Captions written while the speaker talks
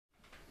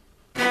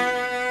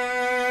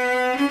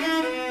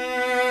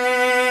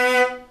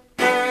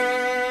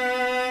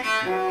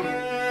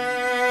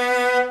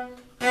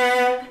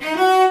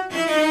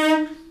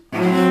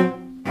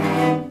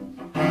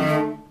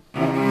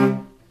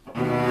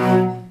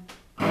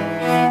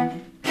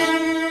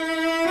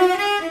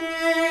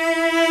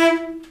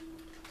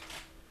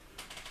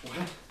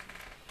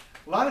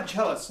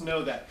cellists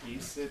know that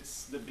piece.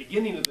 It's the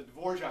beginning of the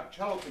Dvorak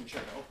Cello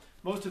Concerto.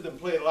 Most of them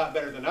play it a lot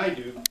better than I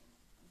do.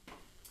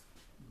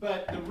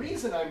 But the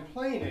reason I'm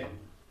playing it,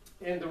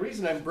 and the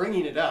reason I'm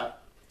bringing it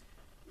up,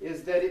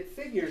 is that it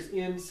figures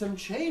in some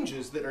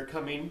changes that are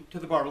coming to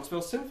the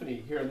Bartlesville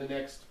Symphony here in the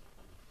next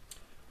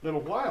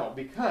little while.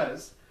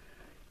 Because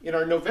in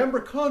our November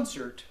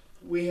concert,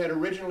 we had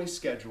originally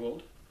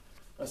scheduled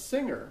a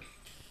singer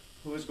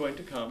who was going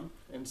to come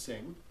and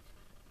sing,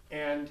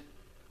 and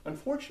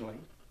unfortunately,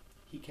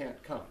 he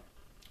can't come.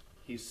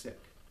 He's sick.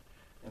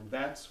 And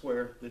that's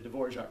where the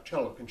Dvorak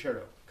Cello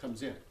Concerto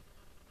comes in.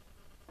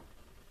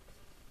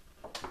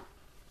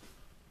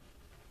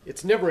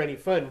 It's never any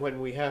fun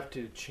when we have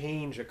to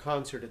change a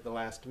concert at the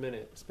last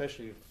minute,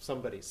 especially if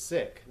somebody's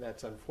sick.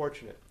 That's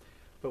unfortunate.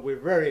 But we're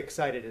very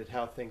excited at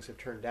how things have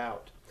turned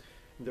out.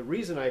 And the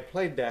reason I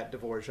played that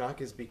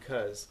Dvorak is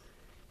because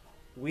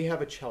we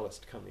have a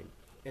cellist coming.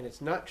 And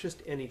it's not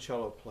just any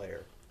cello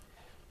player.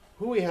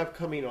 Who we have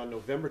coming on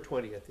November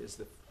 20th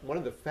is one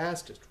of the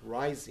fastest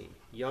rising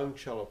young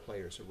cello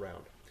players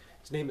around.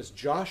 His name is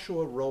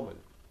Joshua Roman.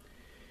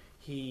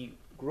 He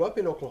grew up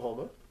in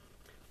Oklahoma,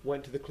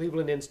 went to the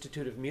Cleveland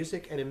Institute of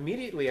Music, and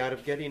immediately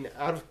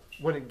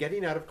when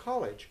getting out of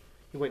college,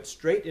 he went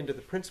straight into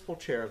the principal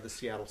chair of the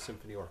Seattle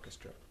Symphony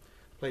Orchestra.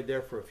 Played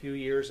there for a few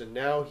years, and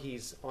now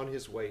he's on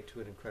his way to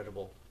an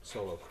incredible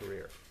solo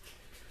career.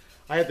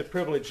 I had the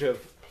privilege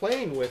of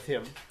playing with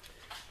him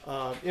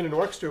in an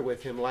orchestra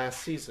with him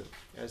last season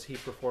as he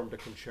performed a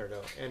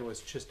concerto, and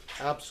was just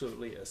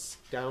absolutely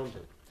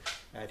astounded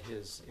at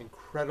his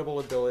incredible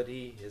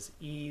ability, his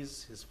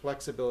ease, his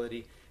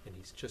flexibility, and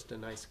he's just a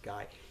nice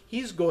guy.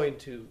 He's going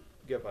to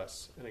give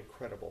us an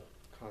incredible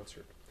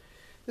concert.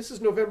 This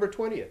is November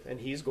 20th, and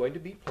he's going to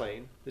be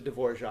playing the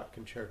Dvorak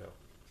Concerto.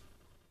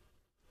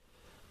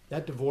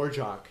 That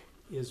Dvorak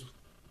is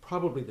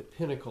probably the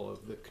pinnacle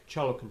of the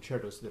cello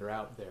concertos that are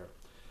out there.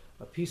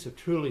 A piece of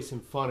truly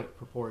symphonic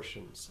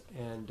proportions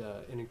and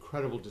an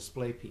incredible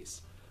display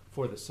piece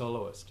for the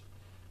soloist.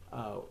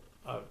 A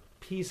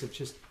piece of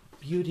just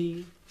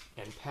beauty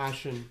and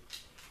passion,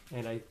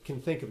 and I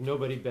can think of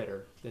nobody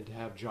better than to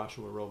have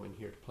Joshua Roman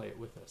here to play it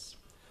with us.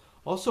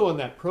 Also on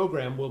that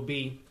program will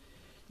be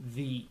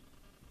the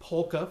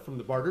Polka from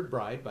the Bartered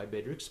Bride by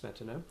Bedřich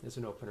Smetana as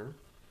an opener,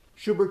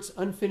 Schubert's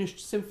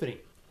Unfinished Symphony,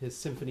 his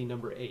Symphony No.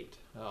 8,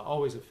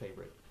 always a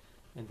favorite,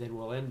 and then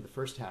we'll end the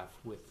first half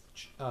with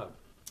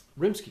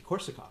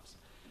Rimsky-Korsakov's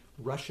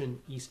Russian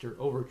Easter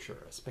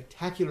Overture, a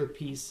spectacular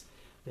piece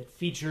that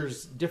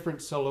features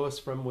different soloists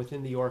from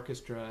within the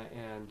orchestra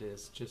and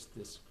is just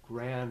this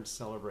grand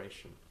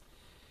celebration.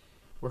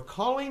 We're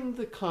calling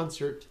the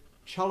concert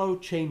Cello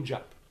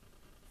Change-Up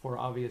for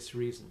obvious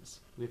reasons.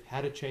 We've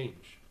had a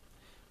change,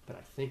 but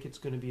I think it's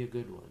going to be a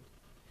good one.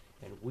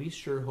 And we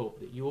sure hope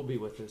that you will be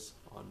with us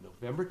on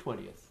November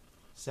 20th,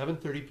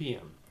 7:30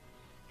 p.m.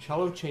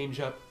 Cello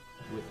Change-Up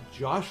with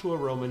Joshua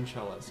Roman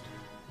cellist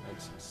and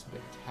some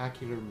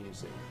spectacular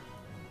music.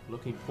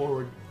 Looking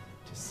forward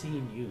to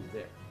seeing you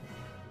there.